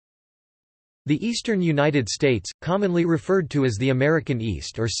The eastern United States, commonly referred to as the American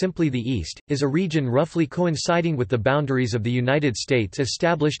East or simply the East, is a region roughly coinciding with the boundaries of the United States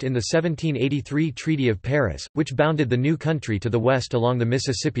established in the 1783 Treaty of Paris, which bounded the new country to the west along the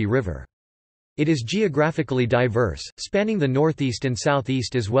Mississippi River. It is geographically diverse, spanning the northeast and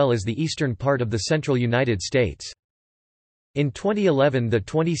southeast as well as the eastern part of the central United States. In 2011, the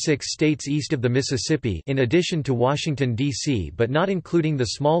 26 states east of the Mississippi, in addition to Washington, D.C. but not including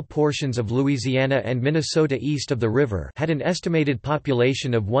the small portions of Louisiana and Minnesota east of the river, had an estimated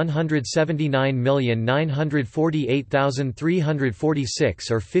population of 179,948,346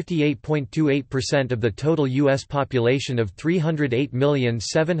 or 58.28% of the total U.S. population of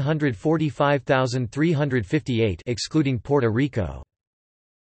 308,745,358 excluding Puerto Rico.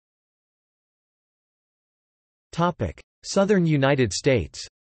 Southern United States.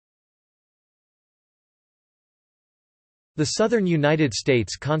 The southern United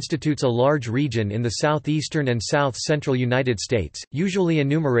States constitutes a large region in the southeastern and south-central United States, usually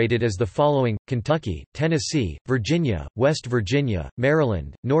enumerated as the following: Kentucky, Tennessee, Virginia, West Virginia,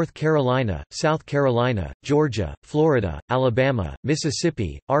 Maryland, North Carolina, South Carolina, Georgia, Florida, Alabama,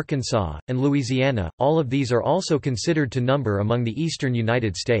 Mississippi, Arkansas, and Louisiana. All of these are also considered to number among the eastern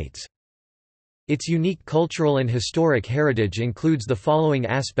United States. Its unique cultural and historic heritage includes the following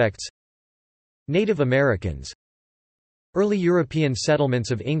aspects: Native Americans, early European settlements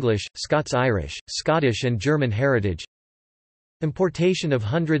of English, Scots-Irish, Scottish and German heritage, importation of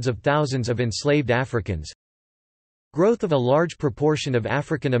hundreds of thousands of enslaved Africans, growth of a large proportion of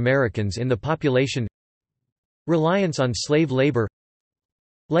African Americans in the population, reliance on slave labor,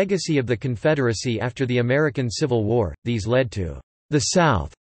 legacy of the Confederacy after the American Civil War. These led to the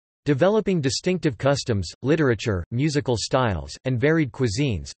South developing distinctive customs, literature, musical styles, and varied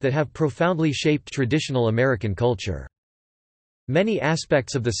cuisines, that have profoundly shaped traditional American culture. Many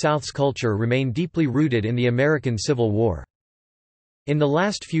aspects of the South's culture remain deeply rooted in the American Civil War. In the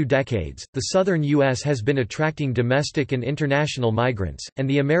last few decades, the southern U.S. has been attracting domestic and international migrants, and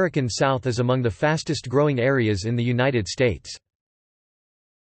the American South is among the fastest-growing areas in the United States.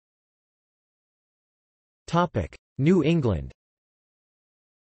 New England.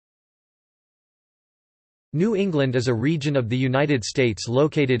 New England is a region of the United States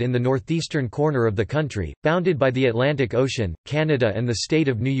located in the northeastern corner of the country, bounded by the Atlantic Ocean, Canada and the state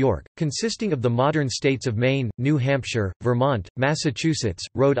of New York, consisting of the modern states of Maine, New Hampshire, Vermont, Massachusetts,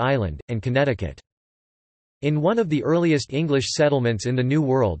 Rhode Island, and Connecticut. In one of the earliest English settlements in the New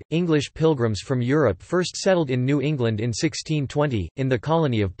World, English pilgrims from Europe first settled in New England in 1620, in the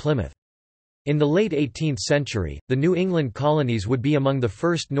colony of Plymouth. In the late 18th century, the New England colonies would be among the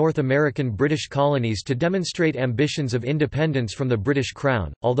first North American British colonies to demonstrate ambitions of independence from the British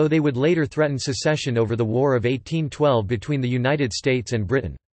Crown, although they would later threaten secession over the War of 1812 between the United States and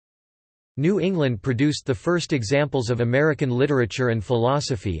Britain. New England produced the first examples of American literature and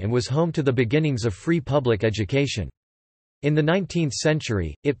philosophy and was home to the beginnings of free public education. In the 19th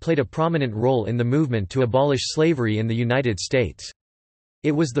century, it played a prominent role in the movement to abolish slavery in the United States.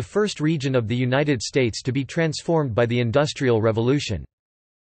 It was the first region of the United States to be transformed by the Industrial Revolution.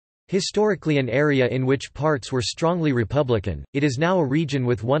 Historically an area in which parts were strongly Republican, it is now a region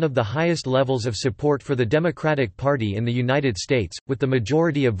with one of the highest levels of support for the Democratic Party in the United States, with the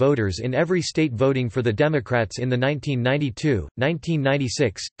majority of voters in every state voting for the Democrats in the 1992,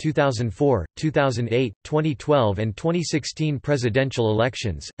 1996, 2004, 2008, 2012 and 2016 presidential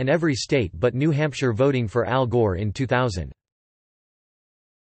elections, and every state but New Hampshire voting for Al Gore in 2000.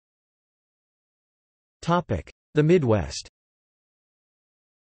 The Midwest.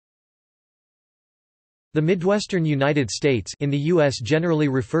 The Midwestern United States, in the U.S. generally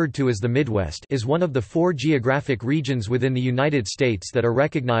referred to as the Midwest, is one of the 4 geographic regions within the United States that are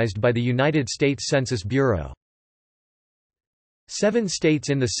recognized by the United States Census Bureau. 7 states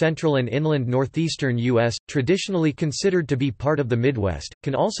in the central and inland northeastern U.S., traditionally considered to be part of the Midwest,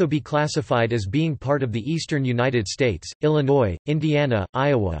 can also be classified as being part of the eastern United States: Illinois, Indiana,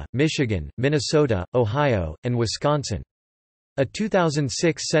 Iowa, Michigan, Minnesota, Ohio, and Wisconsin. A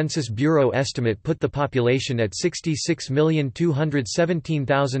 2006 Census Bureau estimate put the population at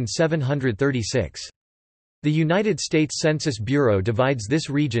 66,217,736. The United States Census Bureau divides this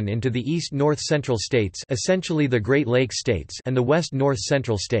region into the East-North Central states, essentially the Great Lakes states, and the West-North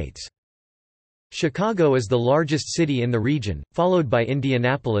Central states. Chicago is the largest city in the region, followed by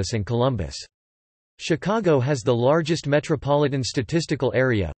Indianapolis and Columbus. Chicago has the largest metropolitan statistical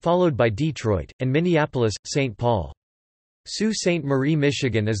area, followed by Detroit, and Minneapolis-St. Paul. Sault Ste. Marie,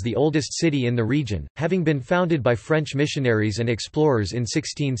 Michigan is the oldest city in the region, having been founded by French missionaries and explorers in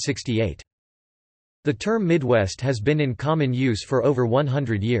 1668. The term Midwest has been in common use for over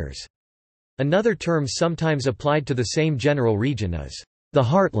 100 years. Another term sometimes applied to the same general region is the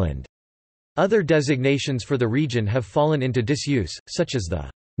heartland. Other designations for the region have fallen into disuse, such as the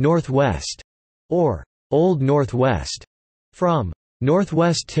Northwest or Old Northwest from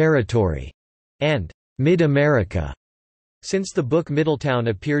Northwest Territory and Mid-America. Since the book Middletown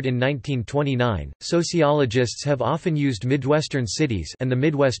appeared in 1929, sociologists have often used Midwestern cities and the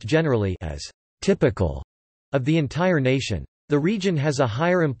Midwest generally as typical of the entire nation. The region has a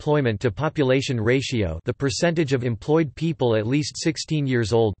higher employment-to-population ratio, the percentage of employed people at least 16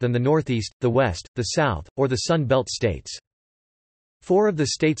 years old, than the Northeast, the West, the South, or the Sun Belt states. 4 of the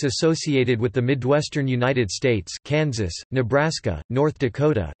states associated with the Midwestern United States, Kansas, Nebraska, North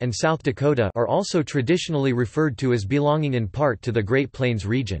Dakota, and South Dakota, are also traditionally referred to as belonging in part to the Great Plains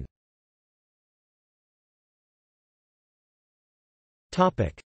region.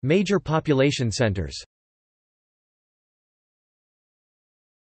 Major population centers.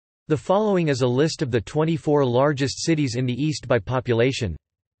 The following is a list of the 24 largest cities in the East by population.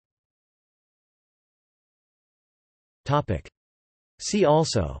 See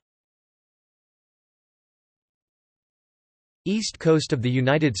also: East Coast of the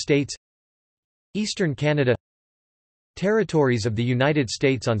United States, Eastern Canada, Territories of the United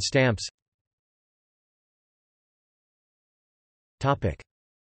States on stamps.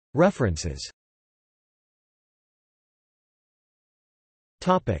 References.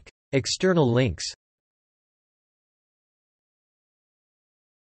 External links.